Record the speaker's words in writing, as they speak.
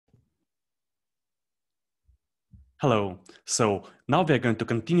Hello. So now we are going to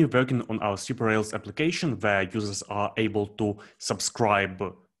continue working on our Super Rails application where users are able to subscribe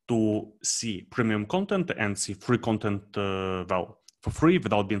to see premium content and see free content, for free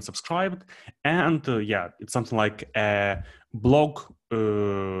without being subscribed. And yeah, it's something like a blog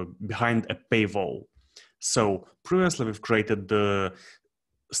behind a paywall. So previously we've created the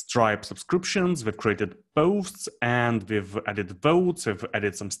Stripe subscriptions, we've created posts, and we've added votes, we've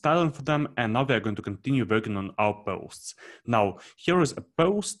added some styling for them, and now we're going to continue working on our posts. Now, here is a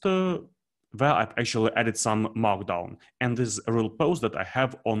post where I've actually added some markdown, and this is a real post that I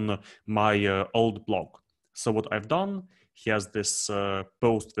have on my old blog. So what I've done, here's this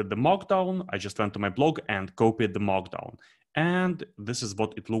post with the markdown. I just went to my blog and copied the markdown. And this is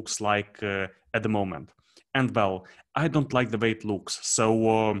what it looks like at the moment. And well, I don't like the way it looks.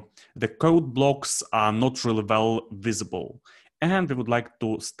 So the code blocks are not really well visible. And we would like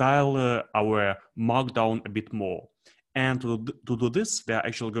to style our markdown a bit more. And to do this, we are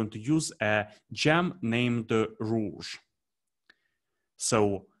actually going to use a gem named Rouge.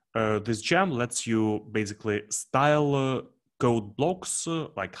 So this gem lets you basically style code blocks,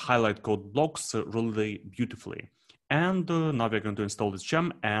 like highlight code blocks really beautifully. And now we're going to install this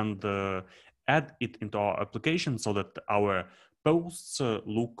gem and add it into our application so that our posts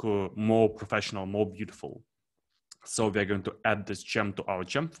look more professional, more beautiful. So we're going to add this gem to our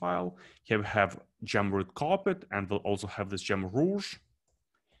gem file. Here we have gem red carpet, and we'll also have this gem Rouge,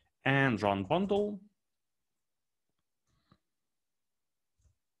 and run bundle.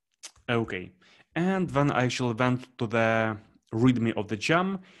 Okay, and when I actually went to the README of the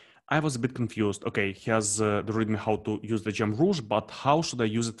gem, I was a bit confused. Okay, here's the README how to use the gem Rouge, but how should I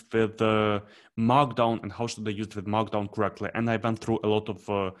use it with Markdown, and how should I use it with Markdown correctly? And I went through a lot of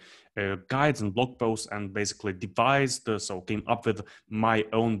guides and blog posts and basically devised, so came up with my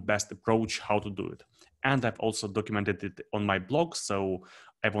own best approach how to do it. And I've also documented it on my blog, so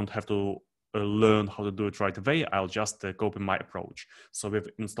I won't have to learn how to do it right away. I'll just copy my approach. So we've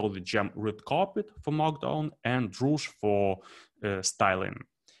installed the gem red carpet for Markdown and Rouge for styling.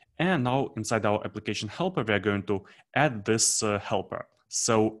 And now inside our application helper, we're going to add this helper.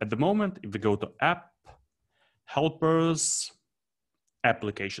 So at the moment, if we go to app, helpers,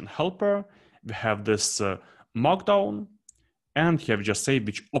 application helper, we have this markdown, and here we just say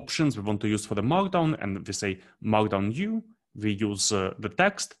which options we want to use for the markdown, and we say markdown new. We use the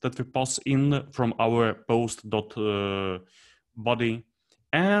text that we pass in from our post.body,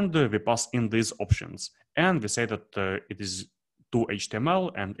 and we pass in these options. And we say that it is to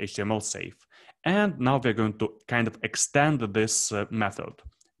HTML and HTML safe. And now we're going to kind of extend this method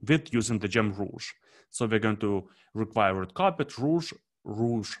with using the gem Rouge. So we're going to require red carpet, Rouge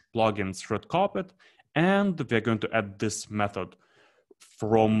plugins red carpet, and we're going to add this method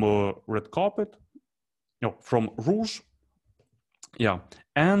from red carpet, no, from Rouge. Yeah,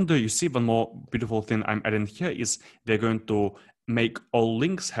 and you see one more beautiful thing I'm adding here is we're going to make all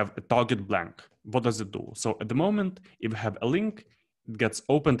links have a target blank. What does it do? So at the moment, if we have a link, it gets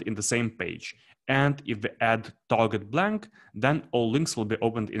opened in the same page. And if we add target blank, then all links will be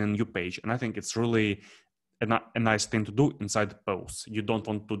opened in a new page. And I think it's really a nice thing to do inside posts. You don't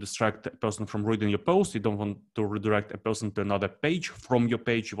want to distract a person from reading your post. You don't want to redirect a person to another page from your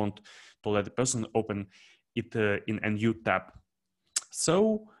page. You want to let the person open it in a new tab.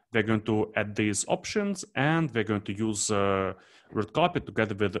 So we're going to add these options, and we're going to use red carpet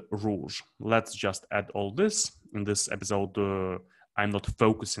together with Rouge. Let's just add all this. In this episode, I'm not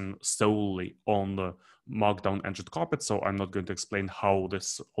focusing solely on the Markdown and red carpet, so I'm not going to explain how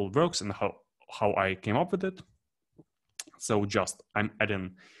this all works and how I came up with it. So just I'm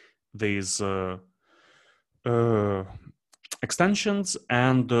adding these extensions,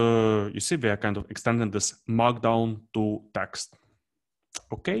 and you see we are kind of extending this Markdown to text.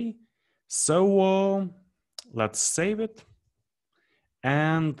 Okay, so let's save it.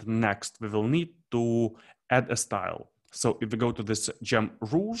 And next we will need to add a style. So if we go to this gem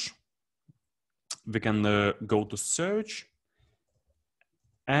Rouge, we can go to search,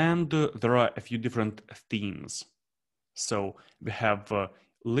 and there are a few different themes. So we have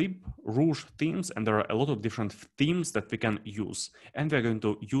lib Rouge themes, and there are a lot of different themes that we can use, and we're going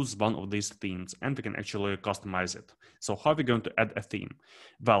to use one of these themes, and we can actually customize it. So how are we going to add a theme?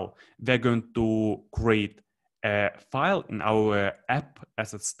 Well, we're going to create a file in our app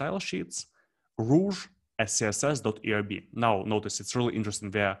asset style sheets, Rouge scss.erb. Now notice it's really interesting.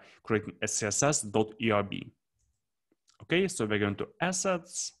 We're creating scss.erb. Okay, so we're going to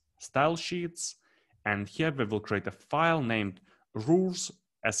assets, style sheets, and here we will create a file named Rouge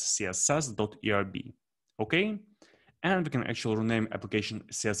scss.erb. Okay, and we can actually rename application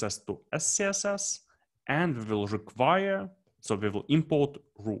CSS to SCSS, and we will require, so we will import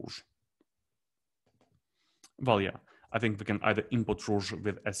Rouge. Well, yeah, I think we can either import Rouge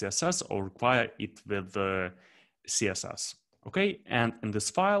with SCSS or require it with CSS. Okay, and in this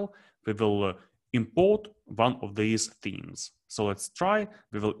file, we will import one of these themes. So let's try.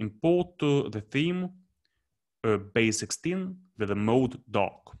 We will import the theme base16 with a mode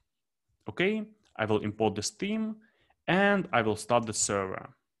dog. Okay, I will import this theme and I will start the server.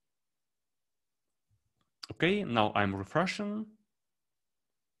 Okay, now I'm refreshing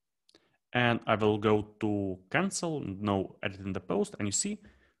and I will go to cancel, no edit in the post, and you see,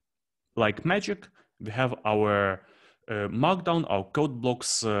 like magic, we have our markdown, our code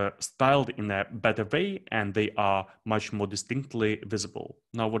blocks styled in a better way, and they are much more distinctly visible.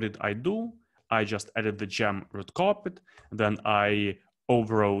 Now, what did I do? I just added the gem red carpet, then I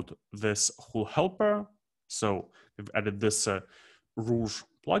overrode this whole helper. So we've added this Rouge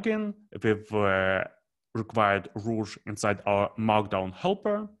plugin. We've required Rouge inside our markdown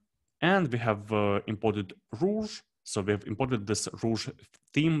helper, and we have imported Rouge. So we have imported this Rouge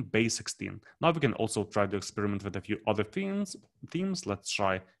theme base16. Now we can also try to experiment with a few other themes. Let's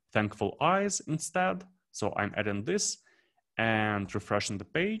try Thankful Eyes instead. So I'm adding this and refreshing the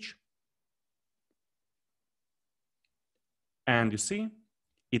page. And you see,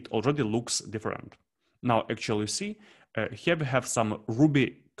 it already looks different. Now, actually, you see, here we have some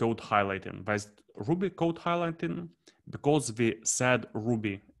Ruby code highlighting. Why is Ruby code highlighting? Because we said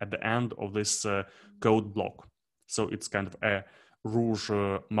Ruby at the end of this code block. So it's kind of a Rouge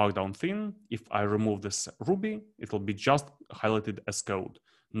markdown thing. If I remove this Ruby, it will be just highlighted as code,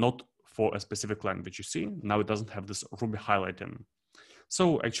 not for a specific language. You see, now it doesn't have this Ruby highlighting.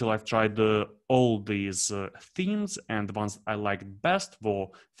 So actually, I've tried all these themes, and the ones I liked best were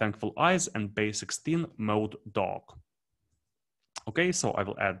Thankful Eyes and base16 mode dog. Okay, so I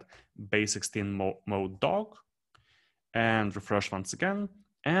will add base16 mode dog and refresh once again.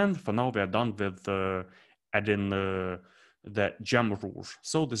 And for now, we are done with adding the gem Rouge.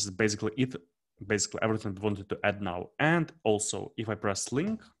 So this is basically it, basically everything we wanted to add now. And also, if I press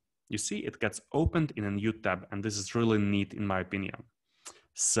link, you see it gets opened in a new tab, and this is really neat in my opinion.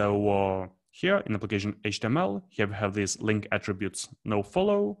 So here in application HTML, here we have these link attributes no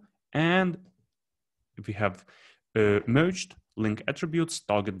follow, and we have merged link attributes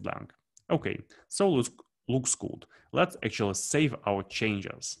target blank. Okay, so looks good. Let's actually save our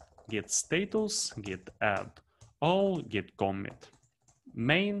changes. Git status, git add all, git commit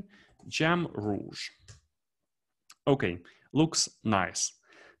main gem Rouge. Okay, looks nice.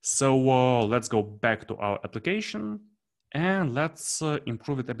 So let's go back to our application and let's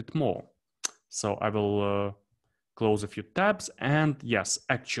improve it a bit more. So I will close a few tabs, and yes,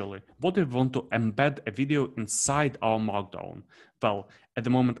 actually, what if we want to embed a video inside our markdown? Well, at the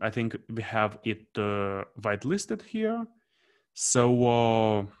moment, I think we have it whitelisted here.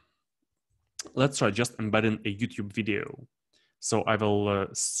 So let's try just embedding a YouTube video. So I will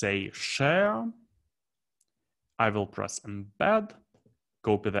say share. I will press embed,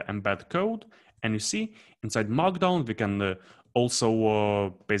 copy the embed code, and you see inside markdown we can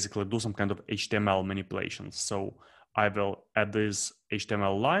also basically do some kind of HTML manipulations. So I will add these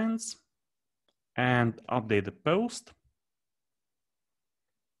HTML lines and update the post.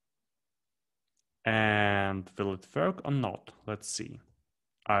 And will it work or not? Let's see.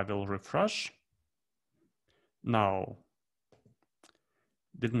 I will refresh. Now,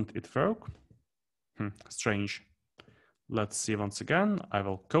 didn't it work? Strange. Let's see once again. I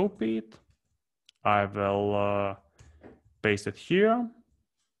will copy it. I will paste it here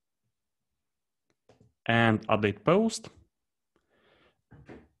and update post.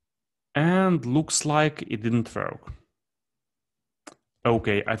 And looks like it didn't work.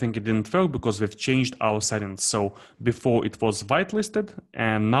 Okay, I think it didn't work because we've changed our settings. So before it was whitelisted,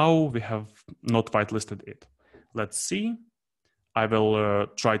 and now we have not whitelisted it. Let's see. I will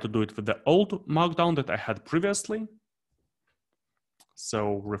try to do it with the old markdown that I had previously.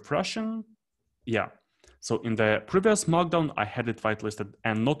 So refreshing. Yeah. So in the previous markdown, I had it whitelisted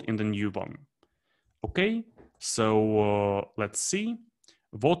and not in the new one. Okay. So let's see.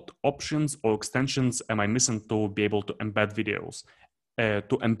 What options or extensions am I missing to be able to embed videos,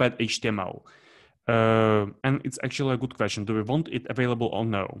 to embed HTML? And it's actually a good question. Do we want it available or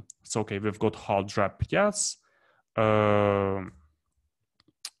no? So, okay, we've got hard wrap, yes.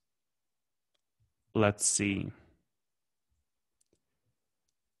 Let's see.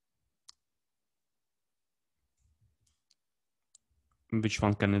 Which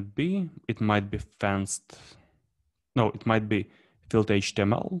one can it be? It might be fenced. No, it might be filled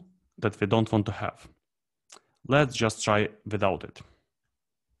HTML that we don't want to have. Let's just try without it.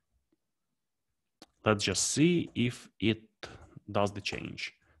 Let's just see if it does the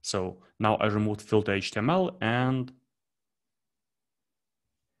change. So now I removed filter HTML and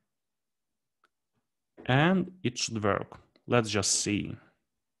it should work. Let's just see.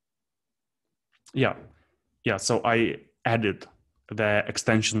 Yeah, so I added the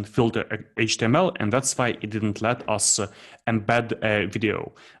extension filter HTML, and that's why it didn't let us embed a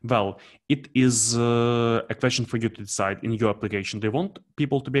video. Well, it is a question for you to decide in your application. Do you want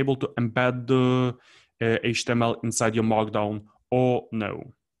people to be able to embed HTML inside your markdown or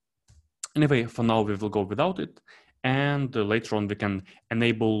no? Anyway, for now we will go without it, and later on we can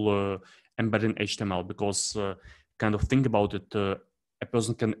enable embedding HTML, because kind of think about it, a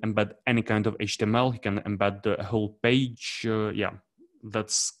person can embed any kind of HTML, he can embed a whole page, yeah,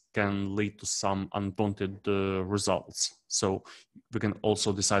 that can lead to some unwanted results. So we can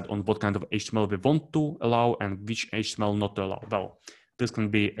also decide on what kind of HTML we want to allow and which HTML not to allow. Well, this can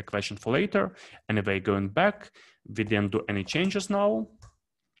be a question for later. Anyway, going back, we didn't do any changes now.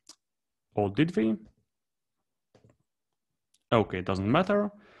 Or did we? Okay, doesn't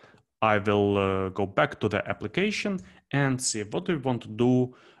matter. I will go back to the application and see what we want to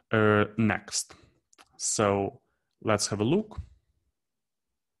do next. So let's have a look.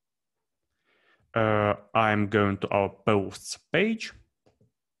 I'm going to our posts page.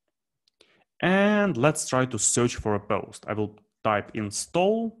 And let's try to search for a post. I will type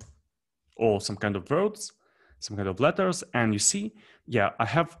install or some kind of words, some kind of letters, and you see, yeah, I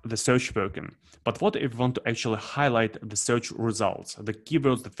have the search working. But what if we want to actually highlight the search results, the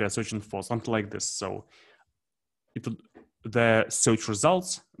keywords that we are searching for, something like this? So it would, the search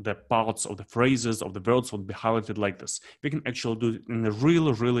results, the parts of the phrases of the words would be highlighted like this. We can actually do it in a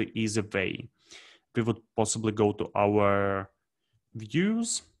really, really easy way. We would possibly go to our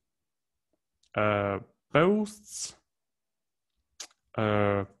views, posts,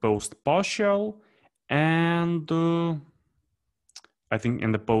 post partial, and I think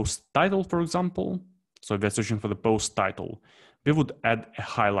in the post title, for example, so if we're searching for the post title, we would add a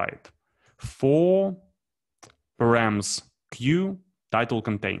highlight for params q title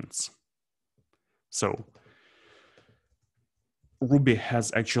contains. So Ruby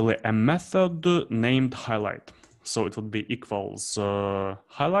has actually a method named highlight. So it would be equals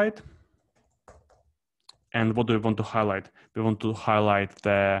highlight. And what do we want to highlight? We want to highlight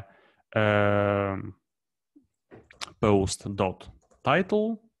the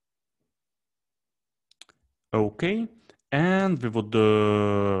post.title. Okay. And we would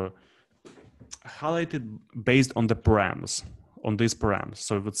highlight it based on the params, on these params.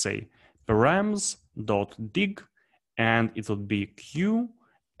 So we would say params.dig, and it would be q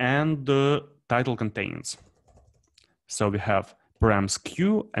and the title contains. So we have params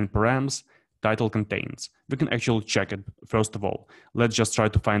q and params title contains. We can actually check it. First of all, let's just try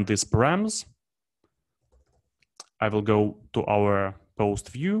to find these params. I will go to our post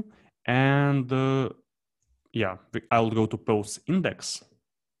view, and yeah, I'll go to post index.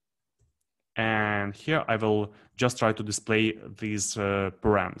 And here I will just try to display these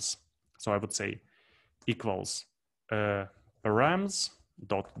params. So I would say equals params.dig,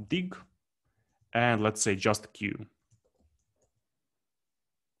 and let's say just q.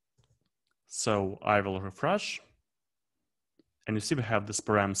 So I will refresh, and you see we have this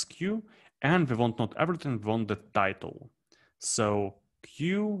params q, and we want not everything, we want the title. So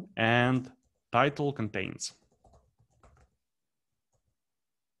q and title contains.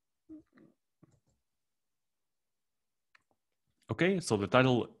 Okay, so the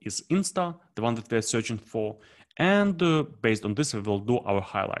title is Insta, the one that we're searching for, and based on this, we will do our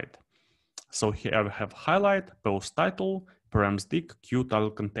highlight. So here we have highlight, post title, params dig, q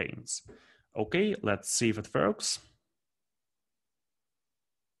title contains. Okay, let's see if it works.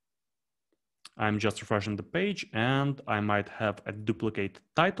 I'm just refreshing the page, and I might have a duplicate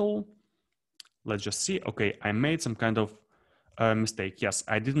title. Let's just see. Okay, I made some kind of mistake. Yes,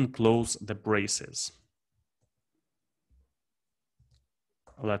 I didn't close the braces.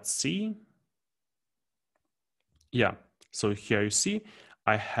 Let's see. Yeah, so here you see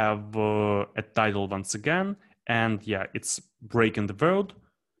I have a title once again, and yeah, it's breaking the word.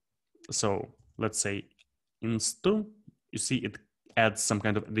 So let's say insta, you see it adds some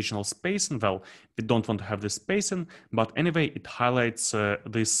kind of additional spacing. Well, we don't want to have this spacing, but anyway, it highlights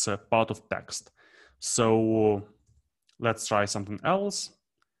this part of text. So let's try something else.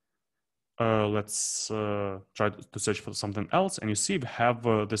 Let's try to search for something else, and you see we have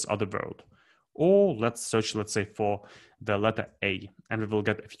this other word. Or let's search, let's say, for the letter A, and we will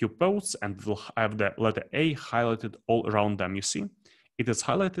get a few posts, and we'll have the letter A highlighted all around them. You see, it is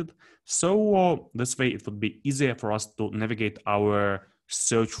highlighted. So this way it would be easier for us to navigate our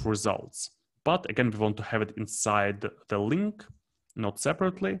search results. but again, we want to have it inside the link, not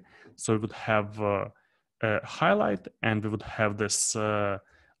separately. So we would have a highlight, and we would have this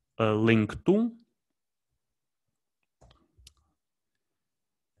link to.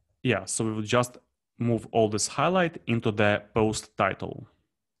 Yeah, so we would just move all this highlight into the post title.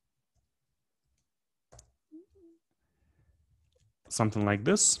 Something like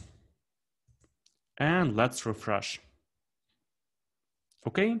this. And let's refresh.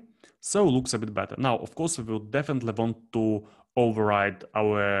 Okay, so looks a bit better. Now, of course, we will definitely want to override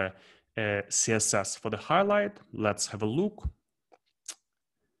our CSS for the highlight. Let's have a look.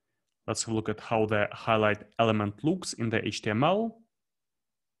 Let's have a look at how the highlight element looks in the HTML.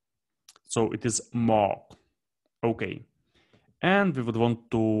 So it is mark. Okay. And we would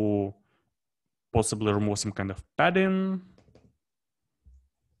want to possibly remove some kind of padding.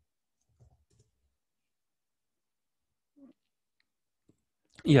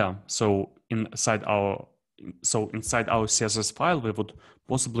 Yeah, so inside our CSS file, we would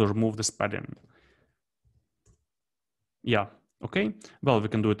possibly remove this padding. Yeah, okay. Well, we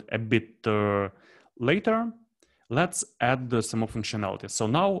can do it a bit later. Let's add some more functionality. So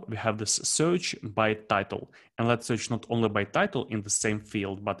now we have this search by title, and let's search not only by title in the same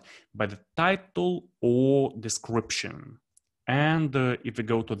field, but by the title or description. And if we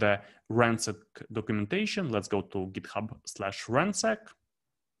go to the ransack documentation, let's go to github/ransack.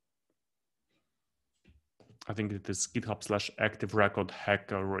 I think it is github/active record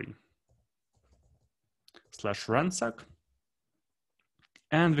hackery/ransack.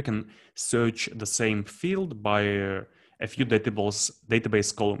 And we can search the same field by a few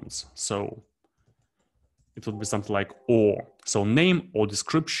database columns. So it would be something like or. So name or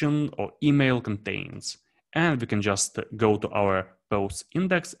description or email contains. And we can just go to our post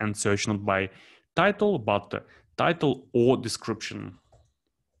index and search not by title, but title or description.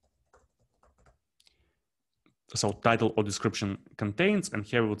 So title or description contains, and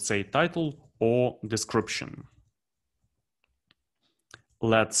here we would say title or description.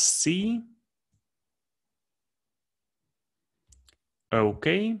 Let's see.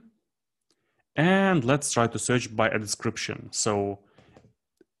 Okay. And let's try to search by a description. So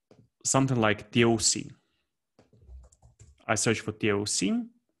something like TOC. I search for TOC,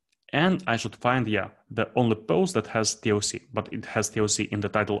 and I should find, yeah, the only post that has TOC, but it has TOC in the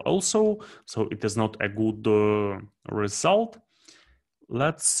title also, so it is not a good result.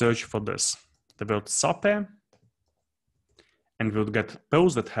 Let's search for this, the word SAPE, and we'll get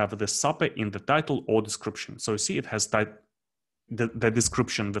posts that have the SAPE in the title or description. So you see it has the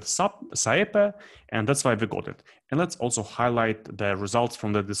description with SAPE, and that's why we got it. And let's also highlight the results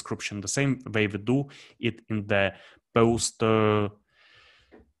from the description the same way we do it in the post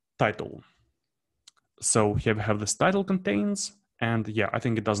title. So here we have this title contains, and yeah, I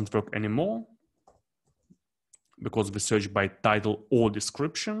think it doesn't work anymore because we search by title or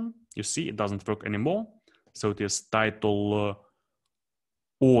description. You see, it doesn't work anymore. So it is title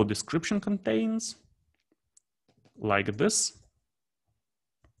or description contains, like this.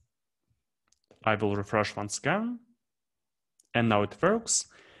 I will refresh once again, and now it works.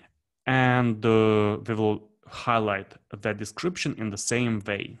 And we will highlight the description in the same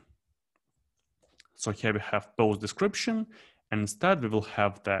way. So here we have post description, and instead we will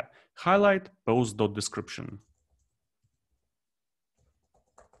have the highlight post.description.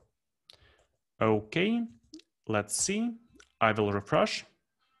 Okay, let's see. I will refresh.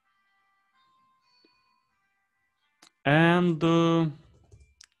 And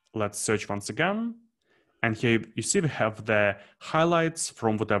let's search once again. And here you see we have the highlights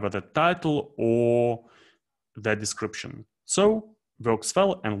from whatever the title or the description. So works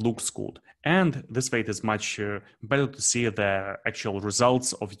well and looks good. And this way it is much better to see the actual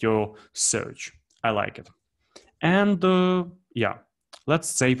results of your search. I like it. And yeah, let's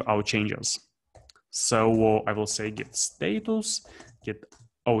save our changes. So I will say git status,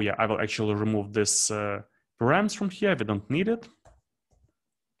 oh yeah, I will actually remove this params from here. We don't need it.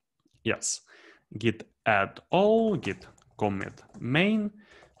 Yes, git add all, git commit main,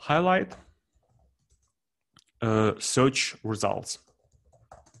 highlight, search results.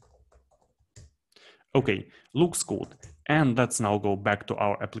 Okay, looks good. And let's now go back to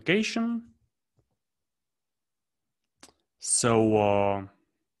our application. So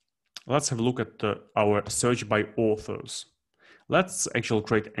let's have a look at our search by authors. Let's actually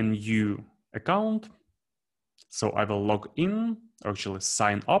create a new account. So I will log in, or actually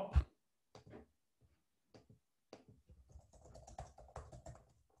sign up.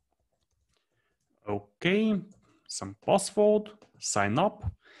 Okay, some password, sign up.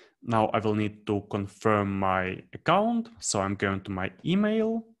 Now I will need to confirm my account. So I'm going to my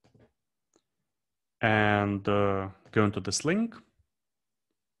email. and go into this link.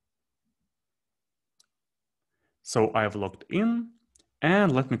 So I have logged in,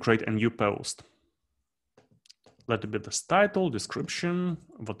 and let me create a new post. Let it be this title, description,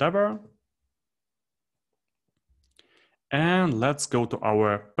 whatever. And let's go to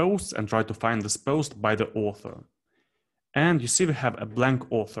our posts and try to find this post by the author. And you see we have a blank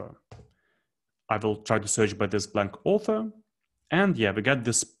author. I will try to search by this blank author. And yeah, we get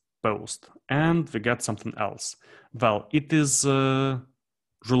this post and we get something else. Well, it is really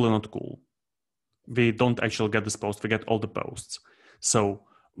not cool. We don't actually get this post, we get all the posts. So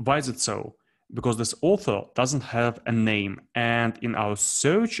why is it so? Because this author doesn't have a name, and in our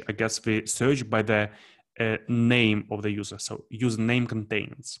search, I guess we search by the name of the user. So username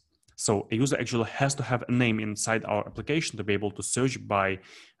contains. So a user actually has to have a name inside our application to be able to search by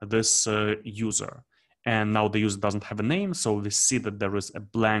this user. And now the user doesn't have a name, so we see that there is a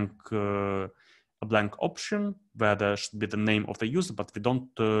blank option where there should be the name of the user, but we don't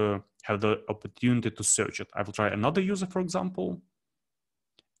have the opportunity to search it. I will try another user, for example,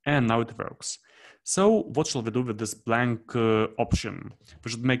 and now it works. So what shall we do with this blank option?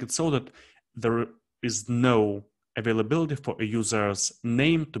 We should make it so that there is no availability for a user's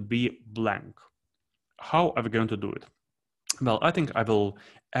name to be blank. How are we going to do it? Well, I think I will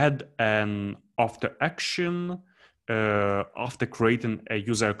add an after action after creating a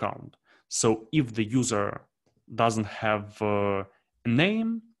user account. So if the user doesn't have a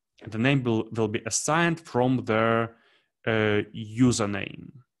name, the name will be assigned from their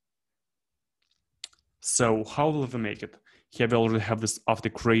username. So how will we make it? Here we already have this after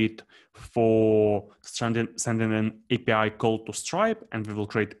create for sending an API call to Stripe, and we will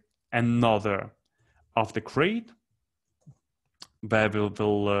create another after create where we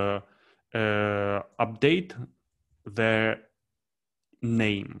will update their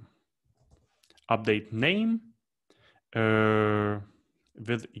name. Update name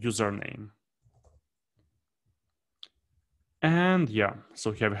with username. And yeah,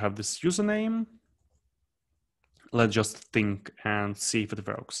 so here we have this username. Let's just think and see if it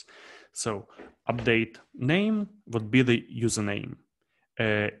works. So update name would be the username.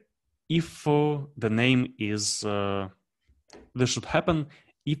 If the name is, this should happen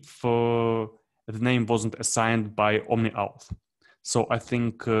if the name wasn't assigned by OmniAuth. So I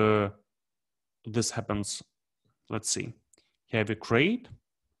think this happens. Let's see. Here we create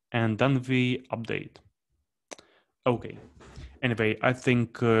and then we update. Okay. Anyway, I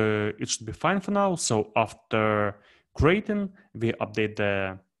think it should be fine for now. So after creating, we update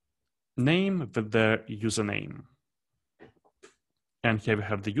the name with the username. And here we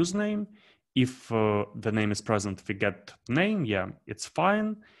have the username. If the name is present, we get the name. Yeah, it's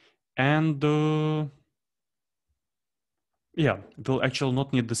fine. And yeah, we'll actually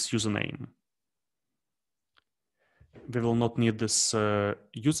not need this username. We will not need this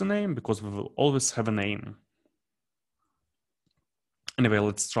username because we will always have a name. Anyway,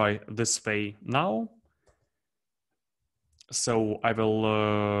 let's try this way now. So I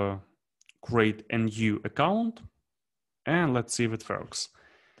will create a new account and let's see if it works.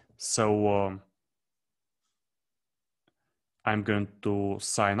 So I'm going to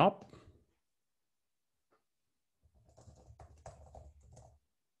sign up.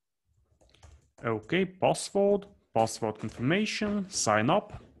 Okay, password confirmation, sign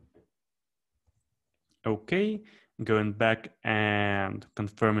up. Okay, going back and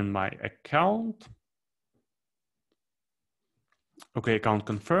confirming my account. Okay, account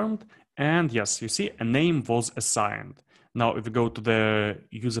confirmed. And yes, you see a name was assigned. Now, if we go to the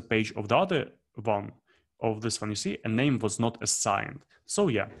user page of the other one, of this one, you see a name was not assigned. So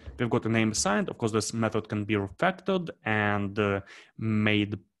yeah, we've got a name assigned. Of course, this method can be refactored and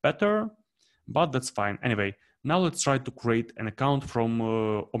made better, but that's fine. Anyway, now let's try to create an account from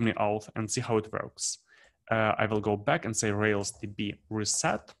OmniAuth and see how it works. I will go back and say Rails DB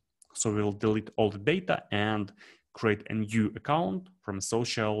reset. So we'll delete all the data and create a new account from a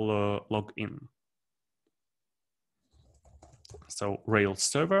social login. So Rails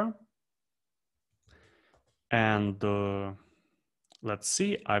server. And let's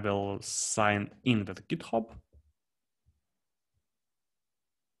see, I will sign in with GitHub.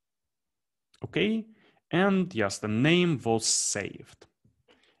 Okay, and yes, the name was saved.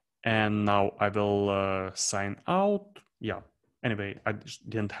 And now I will sign out. Yeah, anyway, I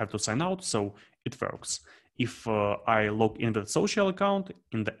didn't have to sign out, so it works. If I log in with the social account,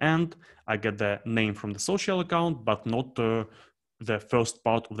 in the end, I get the name from the social account, but not the first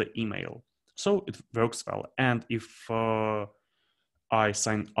part of the email. So it works well. And if I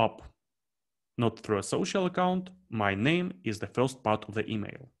sign up not through a social account, my name is the first part of the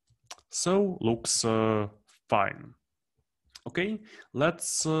email. So looks fine. Okay,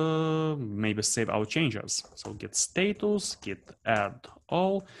 let's maybe save our changes. So git status, git add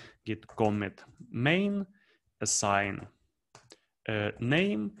all, git commit main, assign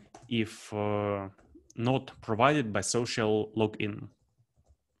name if not provided by social login.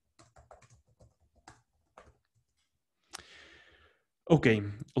 Okay,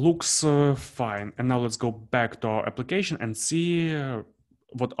 looks fine. And now let's go back to our application and see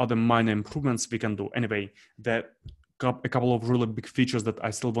what other minor improvements we can do. Anyway, a couple of really big features that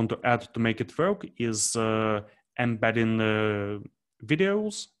I still want to add to make it work is embedding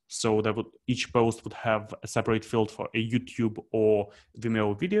videos. So that each post would have a separate field for a YouTube or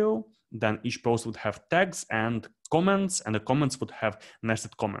Vimeo video. Then each post would have tags and comments, and the comments would have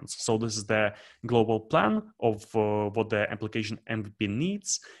nested comments. So this is the global plan of what the application MVP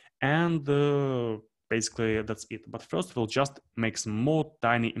needs. And basically that's it. But first we'll just make some more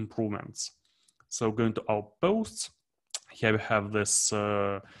tiny improvements. So going to our posts, here we have this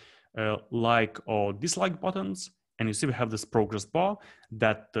like or dislike buttons. And you see we have this progress bar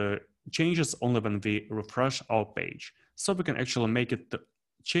that changes only when we refresh our page. So we can actually make it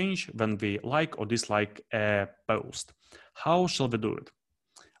change when we like or dislike a post. How shall we do it?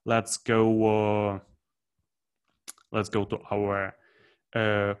 Let's go to our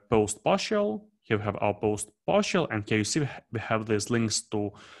post partial. Here we have our post partial, and here you see we have these links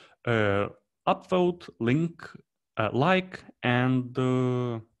to upvote, link, like, and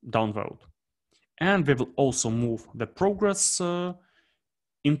downvote. And we will also move the progress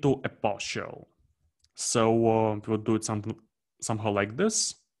into a partial. So we will do it somehow like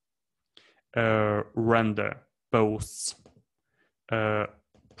this. Render posts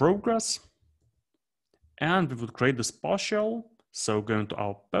progress. And we would create this partial. So going to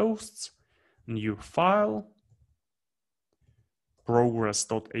our posts, new file,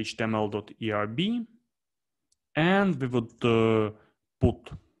 progress.html.erb. And we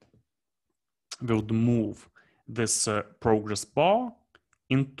would move this progress bar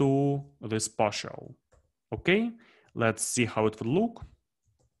into this partial. Okay, let's see how it would look.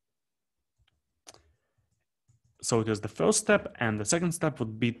 So it is the first step, and the second step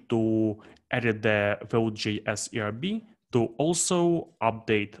would be to edit the Vue.js ERB to also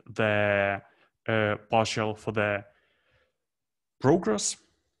update the partial for the progress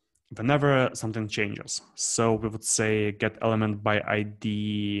whenever something changes. So we would say get element by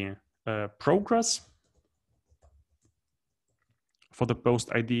ID progress for the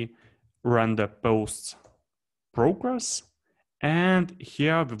post ID, render posts progress, and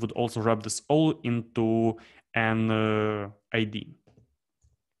here we would also wrap this all into an ID.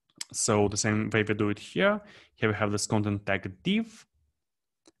 So the same way we do it here. Here we have this content tag div,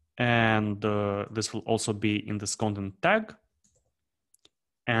 and this will also be in this content tag,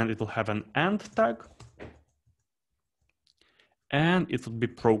 and it will have an end tag, and it would be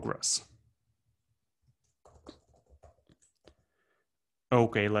progress.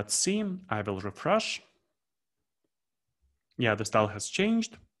 Okay, let's see. I will refresh. Yeah, the style has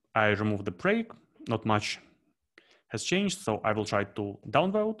changed. I removed the break. Not much has changed, so I will try to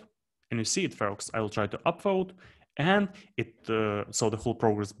downvote, and you see it works. I will try to upvote, and it so the whole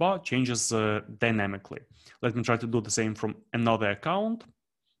progress bar changes dynamically. Let me try to do the same from another account.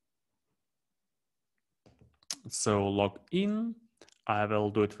 So log in. I will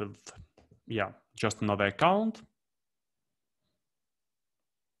do it with, yeah, just another account.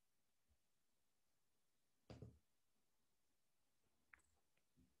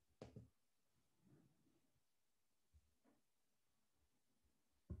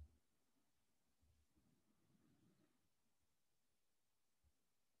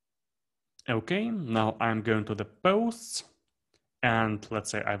 Okay, now I'm going to the posts, and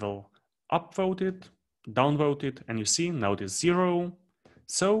let's say I will upvote it, downvote it, and you see now it is 0.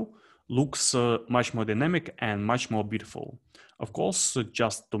 So looks much more dynamic and much more beautiful. Of course,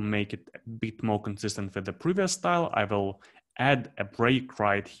 just to make it a bit more consistent with the previous style, I will add a break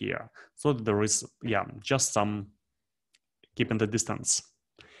right here, so that there is, yeah, just some keeping the distance.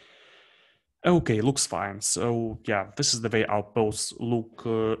 Okay, looks fine. So yeah, this is the way our posts look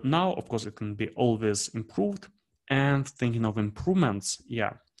now. Of course, it can be always improved. And thinking of improvements,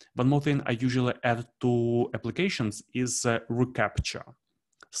 yeah, one more thing I usually add to applications is reCAPTCHA.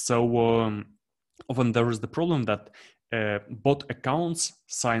 So often there is the problem that bot accounts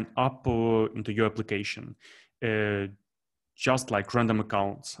sign up into your application, just like random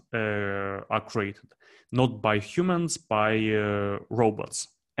accounts are created, not by humans, by robots.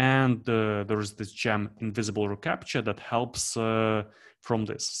 And there is this gem InvisibleCaptcha that helps from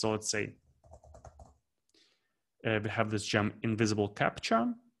this. So let's say we have this gem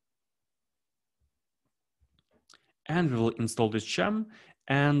InvisibleCaptcha. and we will install this gem.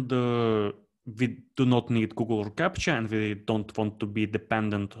 And we do not need Google reCAPTCHA, and we don't want to be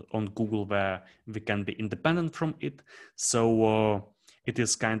dependent on Google where we can be independent from it. So it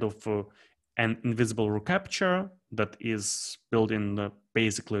is kind of an invisible reCAPTCHA that is built in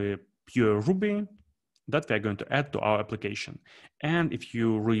basically pure Ruby that we're going to add to our application. And if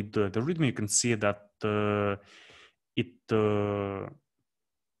you read the README, you can see that it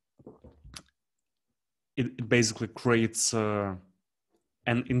basically creates an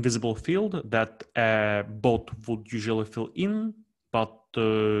invisible field that a bot would usually fill in, but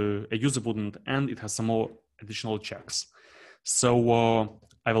a user wouldn't, and it has some more additional checks. So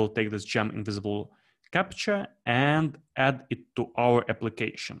I will take this gem InvisibleCaptcha and add it to our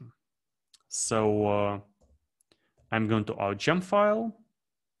application. So I'm going to our gem file.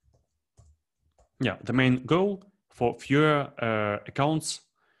 Yeah, the main goal for fewer accounts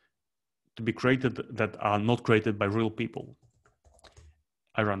to be created that are not created by real people.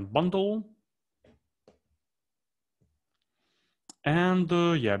 I run bundle. And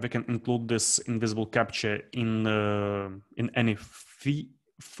yeah, we can include this InvisibleCaptcha in any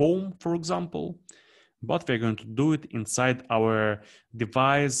form, for example, but we're going to do it inside our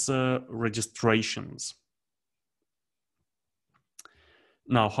device registrations.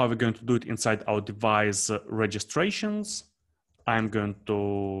 Now, how are we going to do it inside our device registrations? I'm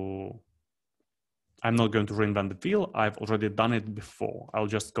not going to reinvent the wheel. I've already done it before. I'll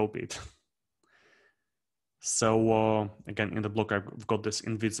just copy it. So again, in the block, I've got this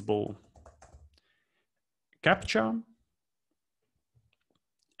InvisibleCaptcha.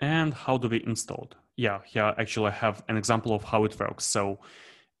 And how do we install it? Yeah, here actually I have an example of how it works. So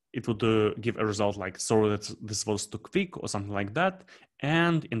it would give a result like, sorry that this was too quick or something like that.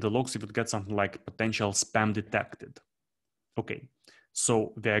 And in the logs, you would get something like potential spam detected. Okay,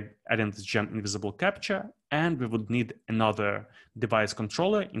 so we're adding this gem InvisibleCaptcha, and we would need another device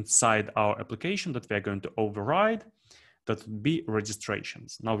controller inside our application that we're going to override. That would be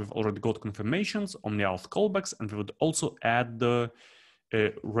registrations. Now we've already got confirmations, omni-auth callbacks, and we would also add the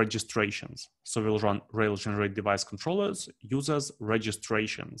registrations. So we'll run Rails generate device controllers, users,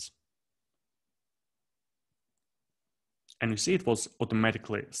 registrations. And you see it was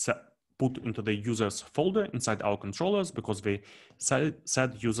automatically put into the users folder inside our controllers because we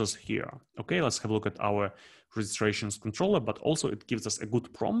set users here. Okay, let's have a look at our registrations controller, but also it gives us a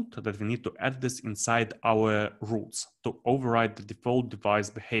good prompt that we need to add this inside our routes to override the default device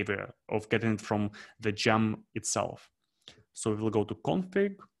behavior of getting it from the gem itself. So we'll go to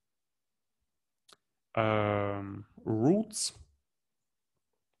config, routes,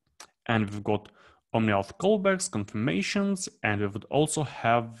 and we've got omni-auth callbacks, confirmations, and we would also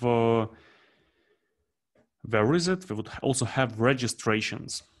have, where is it? We would also have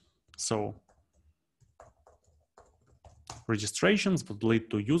registrations. So registrations would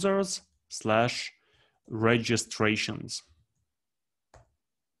lead to users / registrations.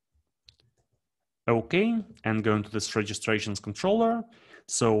 Okay, and going to this registrations controller.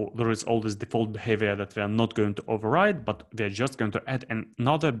 So there is all this default behavior that we are not going to override, but we're just going to add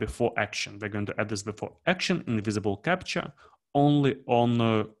another before action. We're going to add this before action in InvisibleCaptcha only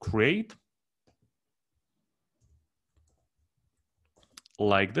on create,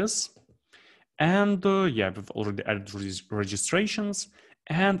 like this. And yeah, we've already added registrations.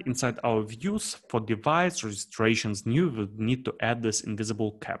 And inside our views for device registrations new, we need to add this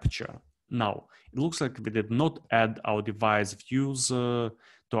InvisibleCaptcha. Now, it looks like we did not add our device views to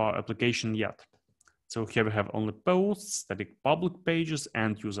our application yet. So here we have only posts, static public pages,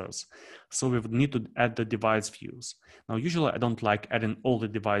 and users. So we would need to add the device views. Now, usually I don't like adding all the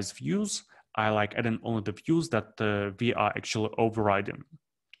device views. I like adding only the views that we are actually overriding.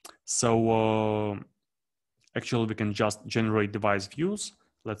 So actually we can just generate device views.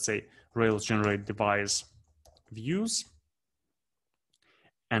 Let's say Rails generate device views.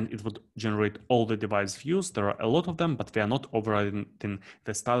 And it would generate all the device views. There are a lot of them, but we are not overriding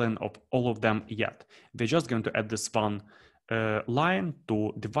the styling of all of them yet. We're just going to add this one line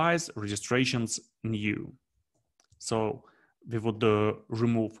to device registrations new. So we would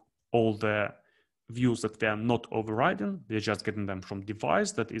remove all the views that we are not overriding. We're just getting them from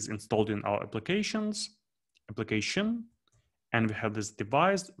device that is installed in our application. And we have this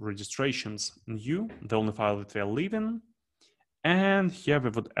device registrations new, the only file that we are leaving. And here we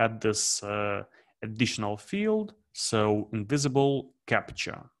would add this additional field, so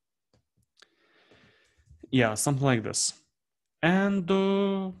InvisibleCaptcha. Yeah, something like this. And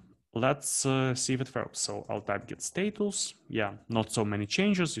let's see if it works. So I'll type get status. Yeah, not so many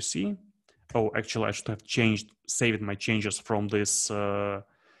changes, you see. Oh, actually, I should have saved my changes from this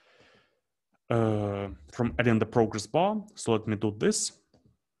from adding the progress bar. So let me do this.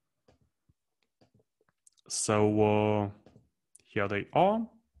 So here they are.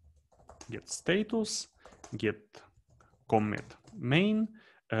 Get status, get commit main,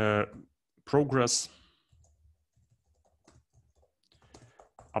 progress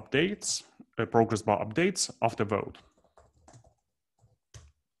updates, progress bar updates after vote.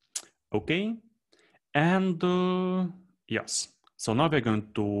 Okay, and yes, so now we're going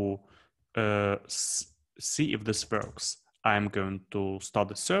to see if this works. I'm going to start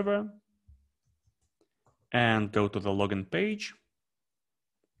the server and go to the login page.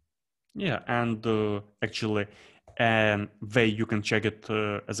 Yeah, and actually, way you can check it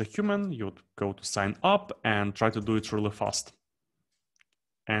as a human, you would go to sign up and try to do it really fast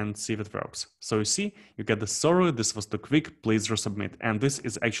and see if it works. So you see, you get the sorry, this was too quick, please resubmit. And this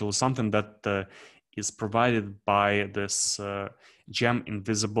is actually something that is provided by this gem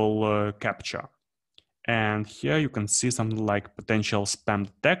InvisibleCaptcha. And here you can see something like potential spam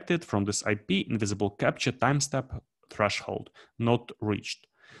detected from this IP, InvisibleCaptcha timestamp threshold not reached.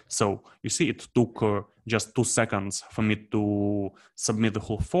 So you see it took just 2 seconds for me to submit the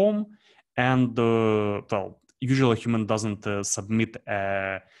whole form. And well, usually a human doesn't submit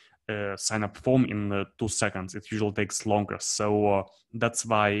a sign-up form in 2 seconds. It usually takes longer. So that's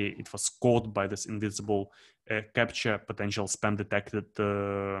why it was caught by this InvisibleCaptcha potential spam detected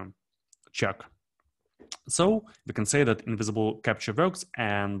check. So we can say that InvisibleCaptcha works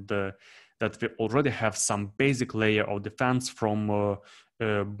and that we already have some basic layer of defense from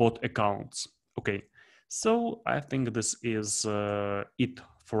bot accounts. Okay, so I think this is it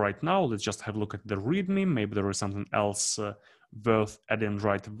for right now. Let's just have a look at the README. Maybe there is something else worth adding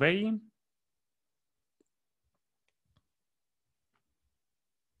right away.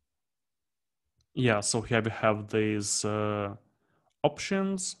 Yeah, so here we have these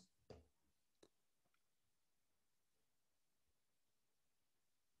options.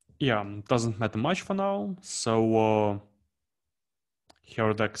 Yeah, doesn't matter much for now. So here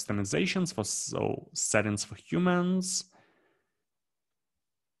are the externalizations for settings for humans.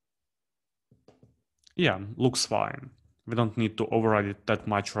 Yeah, looks fine. We don't need to override it that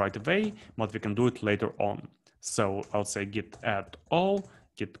much right away, but we can do it later on. So I'll say git add all,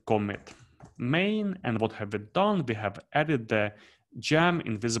 git commit main, and what have we done? We have added the gem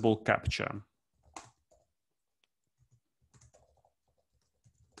InvisibleCaptcha.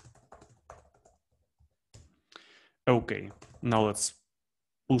 Okay, now let's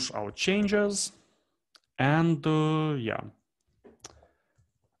push our changes, and yeah,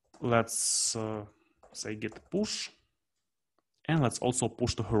 let's say git push, and let's also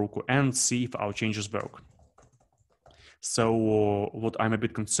push to Heroku and see if our changes work. So what I'm a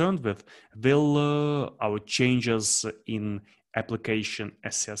bit concerned with, will our changes in application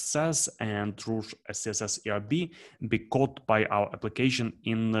SCSS and Rouge SCSS ERB be caught by our application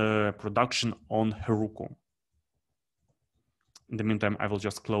in production on Heroku? In the meantime, I will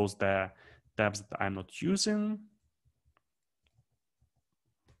just close the tabs that I'm not using.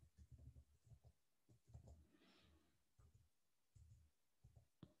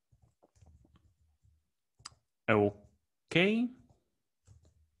 Okay.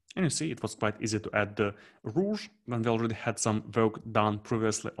 And you see, it was quite easy to add the Rouge when we already had some work done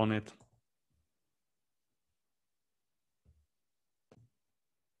previously on it.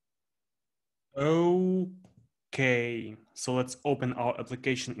 Okay, so let's open our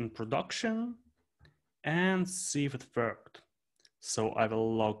application in production and see if it worked. So I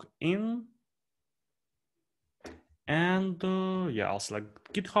will log in and yeah, I'll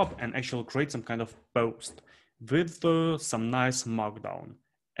select GitHub and actually create some kind of post with some nice markdown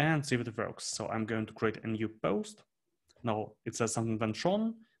and see if it works. So I'm going to create a new post. Now it says something went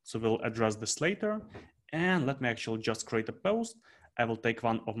wrong, so we'll address this later. And let me actually just create a post. I will take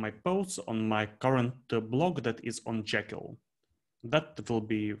one of my posts on my current blog that is on Jekyll. That will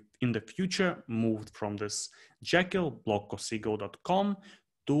be in the future moved from this Jekyll blog.cgo.com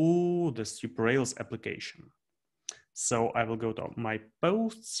to the Super Rails application. So I will go to my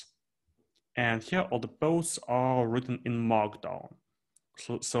posts, and here all the posts are written in Markdown.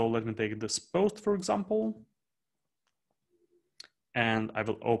 So let me take this post, for example, and I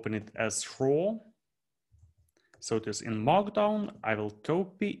will open it as raw. So it is in Markdown. I will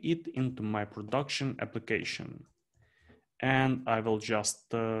copy it into my production application. And I will just,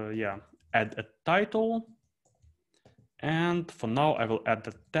 yeah, add a title. And for now, I will add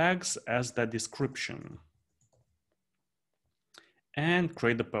the tags as the description. And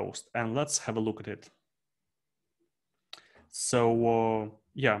create the post. And let's have a look at it. So,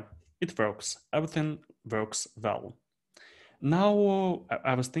 yeah, it works. Everything works well. Now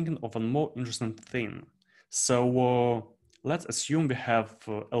I was thinking of a more interesting thing. So let's assume we have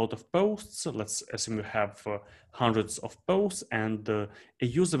a lot of posts. Let's assume we have hundreds of posts, and a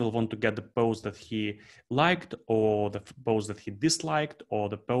user will want to get the post that he liked, or the post that he disliked, or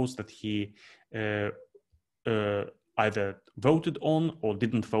the post that he either voted on or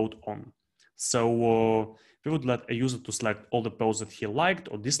didn't vote on. So we would let a user to select all the posts that he liked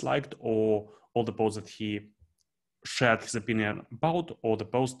or disliked, or all the posts that he shared his opinion about, or the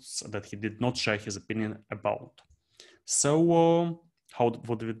posts that he did not share his opinion about. So how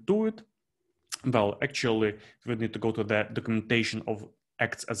would we do it? Well, actually, we need to go to the documentation of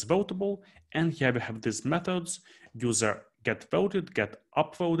acts as votable, and here we have these methods: user get voted, get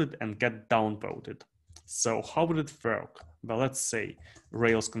upvoted, and get downvoted. So how would it work? Well, let's say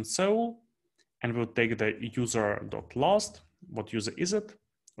Rails console, and we'll take the user.last. What user is it?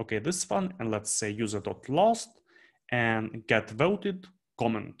 Okay, this one, and let's say user.last, and get voted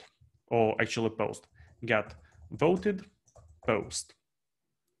comment, or actually post, get voted post.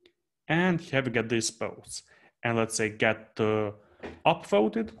 And here we get these posts. And let's say get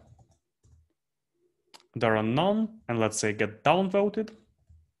upvoted, there are none, and let's say get downvoted.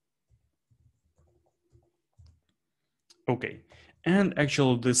 Okay, and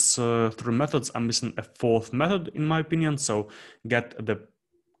actually these three methods are missing a fourth method in my opinion. So get the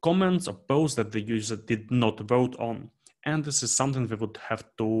comments or posts that the user did not vote on. And this is something we would have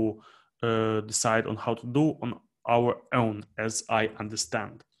to decide on how to do on our own, as I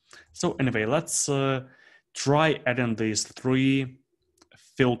understand. So anyway, let's try adding these three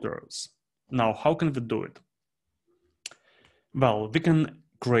filters. Now, how can we do it? Well, we can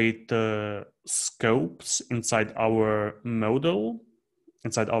create scopes inside our model,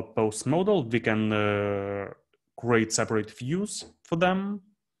 inside our post model. We can create separate views for them,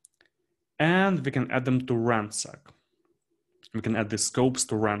 and we can add them to ransack. We can add the scopes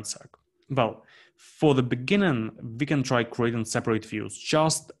to ransack. Well, for the beginning, we can try creating separate views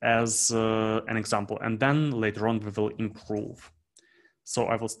just as an example, and then later on we will improve. So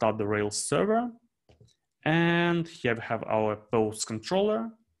I will start the Rails server, and here we have our post controller,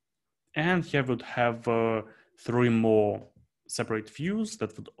 and here we would have three more separate views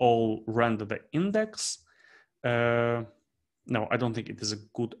that would all render the index. No, I don't think it is a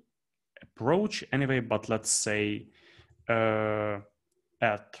good approach anyway, but let's say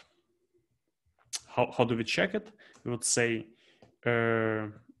at how do we check it? We would say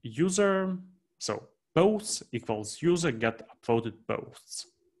user, so posts equals user get upvoted posts,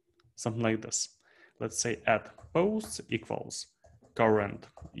 something like this. Let's say at posts equals current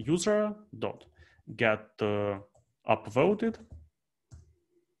user dot get upvoted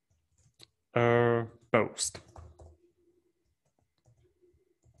post,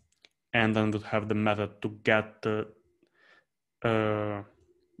 and then we'll have the method to get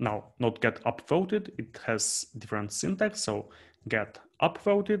now not get upvoted, it has different syntax, so get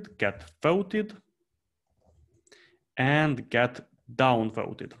upvoted, get voted, and get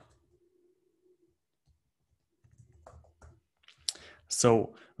downvoted.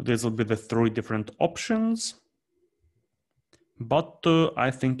 So these will be the three different options, but I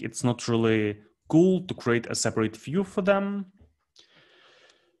think it's not really cool to create a separate view for them.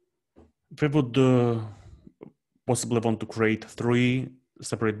 We would possibly want to create three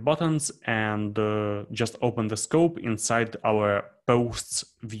separate buttons and just open the scope inside our posts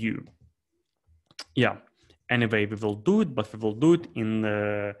view. Yeah, anyway, we will do it, but we will do it in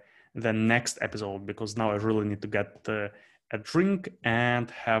the next episode, because now I really need to get a drink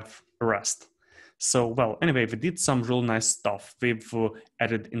and have a rest. So, well, anyway, we did some real nice stuff. We've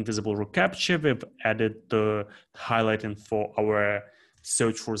added InvisibleCaptcha, we've added the highlighting for our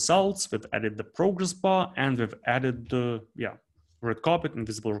search results, we've added the progress bar, and we've added the, redcarpet,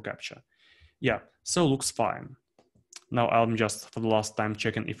 InvisibleCaptcha. Yeah, so looks fine. Now I'm just for the last time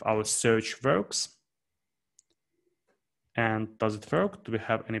checking if our search works. And does it work? Do we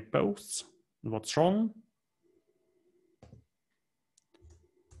have any posts? What's wrong?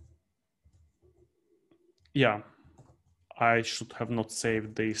 Yeah, I should have not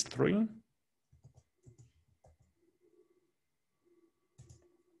saved these three.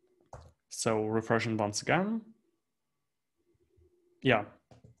 So refreshing once again. Yeah.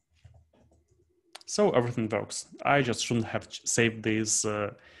 So everything works. I just shouldn't have saved these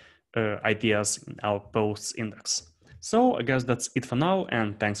ideas in our posts index. So I guess that's it for now,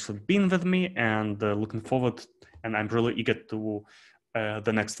 and thanks for being with me, and looking forward, and I'm really eager to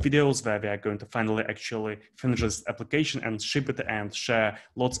the next videos where we are going to finally actually finish this application and ship it and share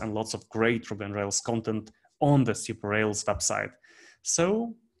lots and lots of great Ruby on Rails content on the Super Rails website.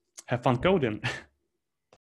 So have fun coding.